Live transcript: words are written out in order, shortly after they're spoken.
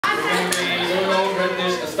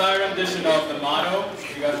the motto.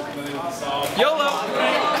 You guys are familiar with the song? YOLO!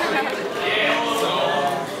 Yeah, so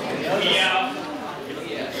we out.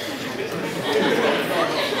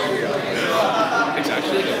 It's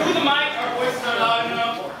actually Through the mic, our voice is not loud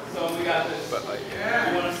enough, so we got this. We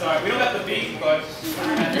want to start. We don't got the beat, but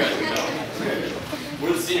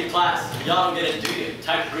we're the senior class. Y'all don't get it, do you?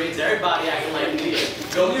 Type of grades, everybody acting like me.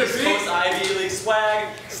 Go East Coast Ivy League swag.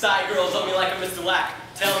 Side girls on me like I'm Mr. Lack.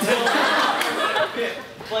 Tell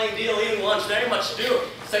playing deal, eating lunch, there ain't much to do.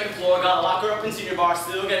 Second floor, got a locker up in senior bar,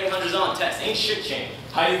 still getting hundreds on tests. Ain't shit changed.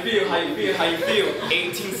 how you feel? How you feel? How you feel?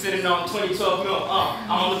 18 sitting on 2012 mil. I'm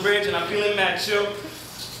on the bridge and I'm feeling mad chill.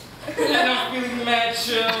 And I'm feeling mad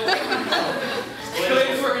chill.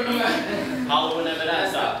 Clay's working the mat. Hollow whenever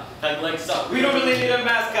that's up. That legs up. We don't really need a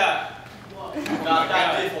mascot. Got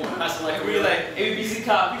that dip for me, passing like a relay. ABC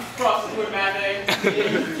cop, you crossing with mad name.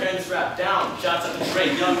 Turn this rap down. Shots up the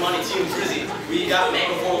Drake, Young Money, Team Drizzy. We got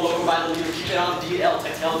Mango Form local by the leader. Keep it on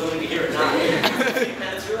DL. Tell don't need to hear it now.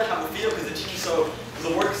 Man, it's really how we feel because the team's so.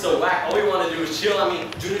 The work is so whack. All we want to do is chill. I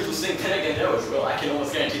mean, juniors will sing 10 again. Well, I can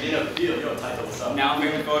almost guarantee they know the feel. You know, title what's up. Now I'm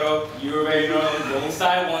making a photo. You already know the old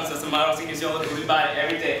style one. So some models think it's yellow. We buy it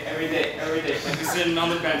every day, every day, every day. Like we're sitting on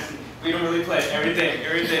the bench. We don't really play every day,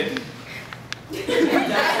 every day. What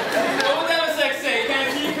would that sex say?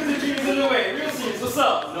 Can't see because the dream's in the way. Real serious. What's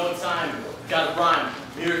up? No time. Got a rhyme.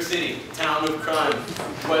 New York City, town of crime.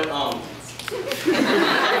 But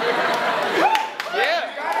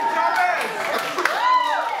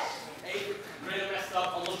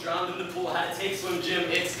swim gym,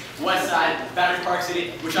 it's West Side, Battery Park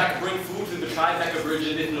City, which I can bring food through the Tribeca Bridge,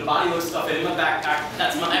 and if the body load stuff in my backpack,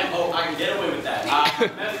 that's my MO, I can get away with that.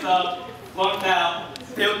 Messed up, flunked out,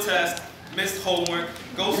 failed test, missed homework,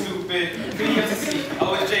 go stupid, BFC,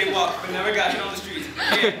 always jaywalk, but never got hit on the streets.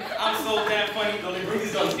 Yeah, I'm so damn funny, though they bring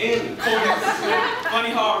these guns in. Funny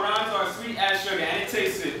how our rhymes are sweet as sugar, and it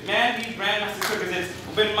tastes it. Man, these grandmaster cookers, it's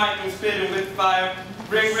open mic and spitting with fire.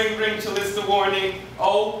 Ring, ring, ring till it's the warning.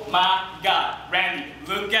 Oh my God, Randy,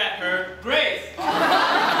 look at her grace. We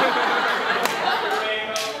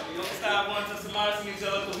don't stop once and some artists each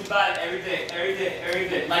other because we buy it every day, every day, every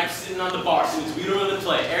day. Like sitting on the bar suits, we don't really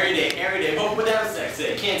play every day, every day. But whatever sex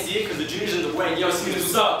say, can't see it because the junior's in the way. Yo, see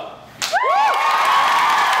what's up?